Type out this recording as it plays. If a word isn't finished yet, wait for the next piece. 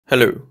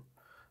Hello.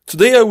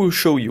 Today I will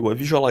show you a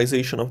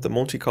visualization of the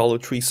Monte Carlo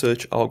Tree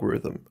Search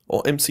algorithm,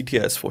 or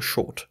MCTS for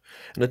short,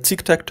 in a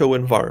Tic-Tac-Toe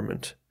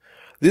environment.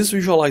 This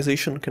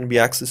visualization can be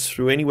accessed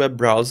through any web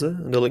browser,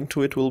 and the link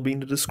to it will be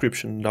in the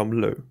description down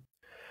below.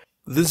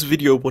 This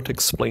video won't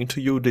explain to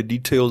you the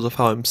details of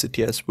how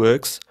MCTS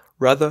works.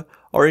 Rather,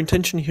 our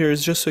intention here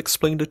is just to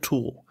explain the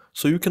tool,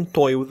 so you can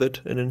toy with it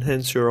and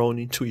enhance your own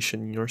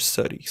intuition in your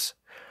studies.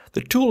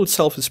 The tool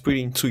itself is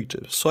pretty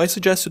intuitive, so I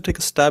suggest you take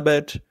a stab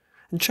at it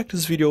and check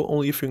this video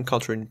only if you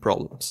encounter any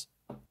problems.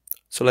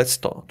 So let's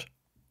start.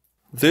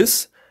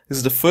 This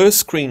is the first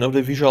screen of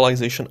the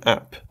visualization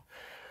app.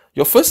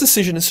 Your first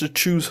decision is to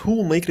choose who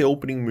will make the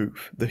opening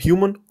move, the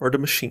human or the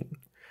machine.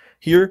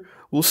 Here,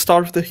 we'll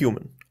start with the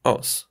human,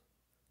 us.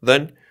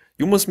 Then,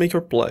 you must make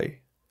your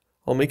play.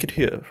 I'll make it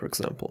here, for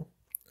example.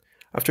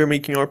 After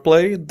making your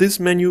play, this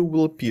menu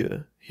will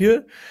appear.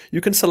 Here, you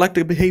can select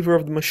the behavior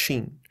of the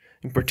machine.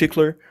 In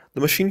particular,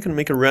 the machine can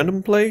make a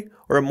random play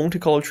or a Monte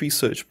Carlo Tree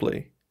Search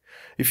play.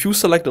 If you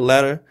select the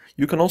latter,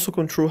 you can also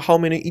control how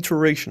many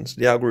iterations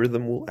the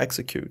algorithm will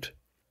execute.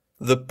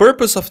 The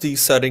purpose of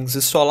these settings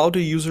is to allow the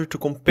user to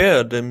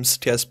compare the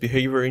MCTS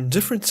behavior in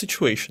different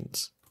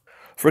situations.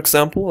 For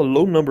example, a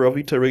low number of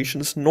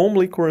iterations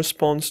normally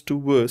corresponds to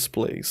worse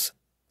plays.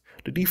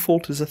 The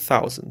default is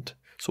 1000,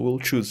 so we'll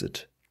choose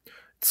it.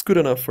 It's good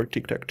enough for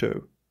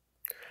Tic-Tac-Toe.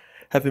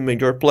 Having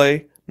made your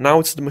play, now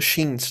it's the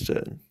machine's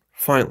turn.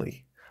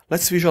 Finally,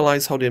 let's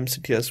visualize how the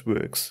MCTS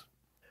works.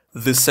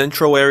 This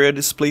central area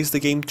displays the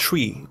game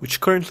tree, which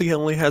currently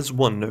only has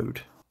one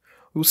node.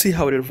 We'll see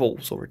how it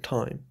evolves over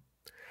time.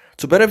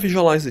 To better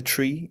visualize the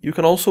tree, you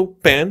can also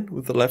pan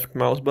with the left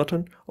mouse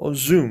button or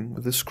zoom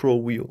with the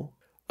scroll wheel.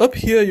 Up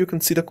here you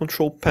can see the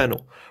control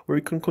panel, where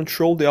you can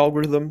control the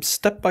algorithm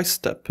step by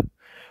step.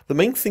 The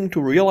main thing to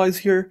realize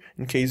here,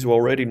 in case you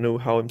already know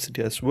how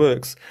MCTS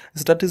works,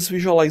 is that this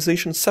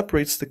visualization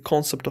separates the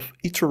concept of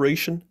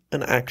iteration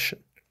and action.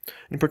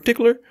 In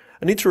particular,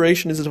 an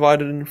iteration is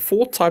divided in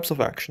 4 types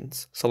of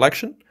actions: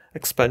 selection,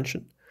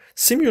 expansion,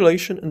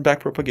 simulation, and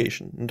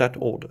backpropagation, in that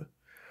order.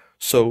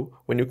 So,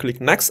 when you click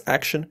next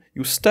action,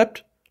 you step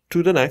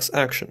to the next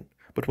action.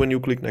 But when you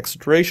click next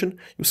iteration,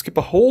 you skip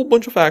a whole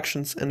bunch of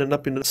actions and end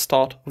up in the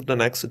start of the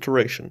next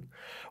iteration,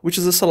 which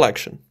is a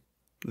selection.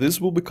 This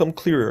will become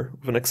clearer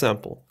with an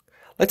example.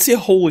 Let's see a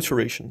whole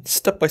iteration,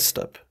 step by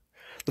step.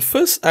 The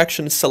first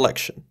action is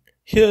selection.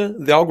 Here,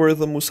 the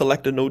algorithm will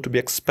select the node to be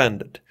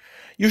expanded.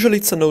 Usually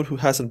it's a node who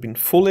hasn't been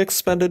fully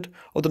expanded,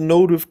 or the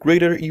node with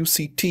greater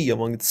UCT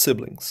among its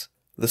siblings.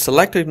 The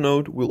selected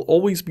node will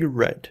always be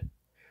red.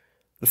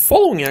 The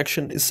following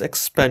action is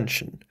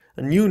expansion.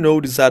 A new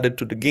node is added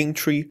to the game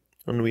tree,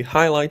 and we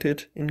highlight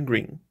it in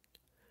green.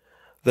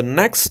 The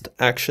next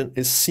action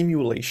is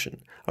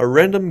simulation. A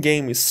random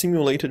game is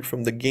simulated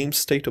from the game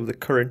state of the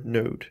current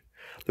node.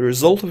 The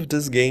result of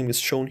this game is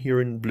shown here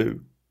in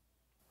blue.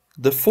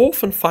 The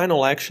fourth and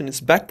final action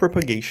is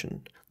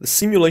backpropagation. The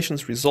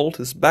simulation's result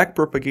is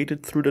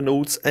backpropagated through the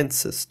node's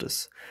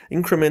ancestors,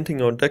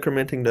 incrementing or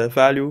decrementing their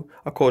value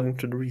according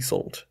to the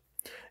result.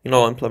 In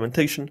our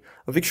implementation,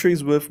 a victory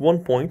is worth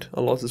 1 point,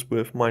 a loss is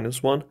worth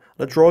 -1, and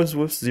a draw is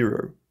worth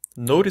 0.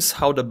 Notice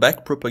how the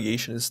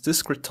backpropagation is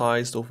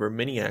discretized over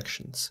many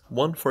actions,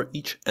 one for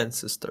each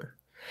ancestor.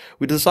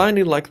 We designed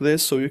it like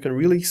this so you can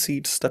really see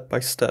it step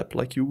by step,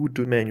 like you would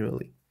do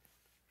manually.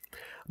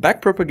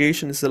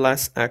 Backpropagation is the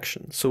last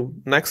action, so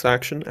next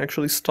action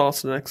actually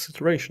starts the next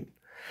iteration.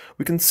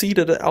 We can see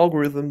that the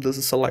algorithm does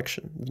a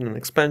selection, then an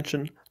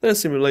expansion, then a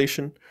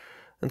simulation,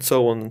 and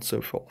so on and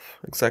so forth,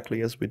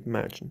 exactly as we'd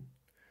imagine.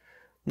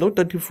 Note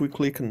that if we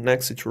click on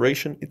next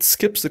iteration, it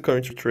skips the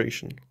current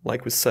iteration,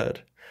 like we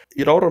said.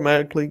 It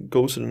automatically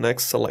goes to the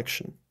next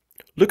selection.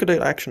 Look at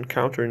the action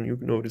counter and you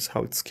notice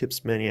how it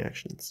skips many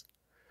actions.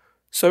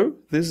 So,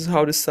 this is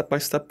how this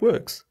step-by-step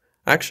works.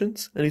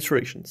 Actions and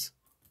iterations.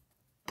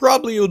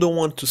 Probably you don't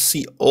want to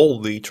see all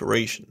the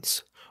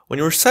iterations. When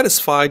you're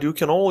satisfied, you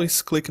can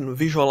always click and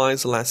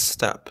visualize the last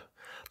step.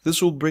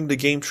 This will bring the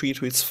game tree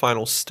to its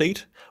final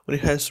state when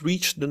it has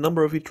reached the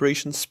number of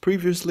iterations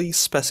previously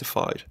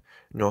specified,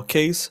 in our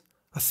case,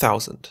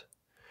 1000.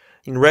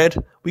 In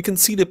red, we can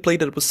see the play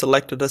that was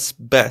selected as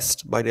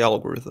best by the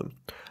algorithm.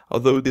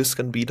 Although this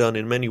can be done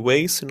in many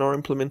ways, in our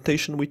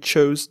implementation we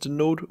chose the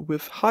node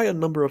with higher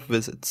number of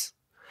visits.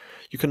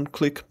 You can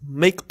click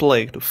Make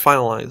Play to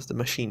finalize the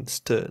machine's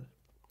turn.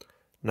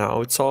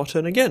 Now it's our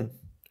turn again.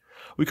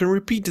 We can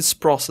repeat this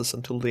process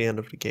until the end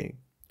of the game.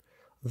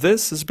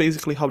 This is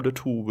basically how the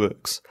tool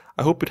works.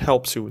 I hope it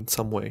helps you in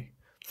some way.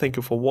 Thank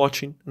you for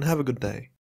watching and have a good day.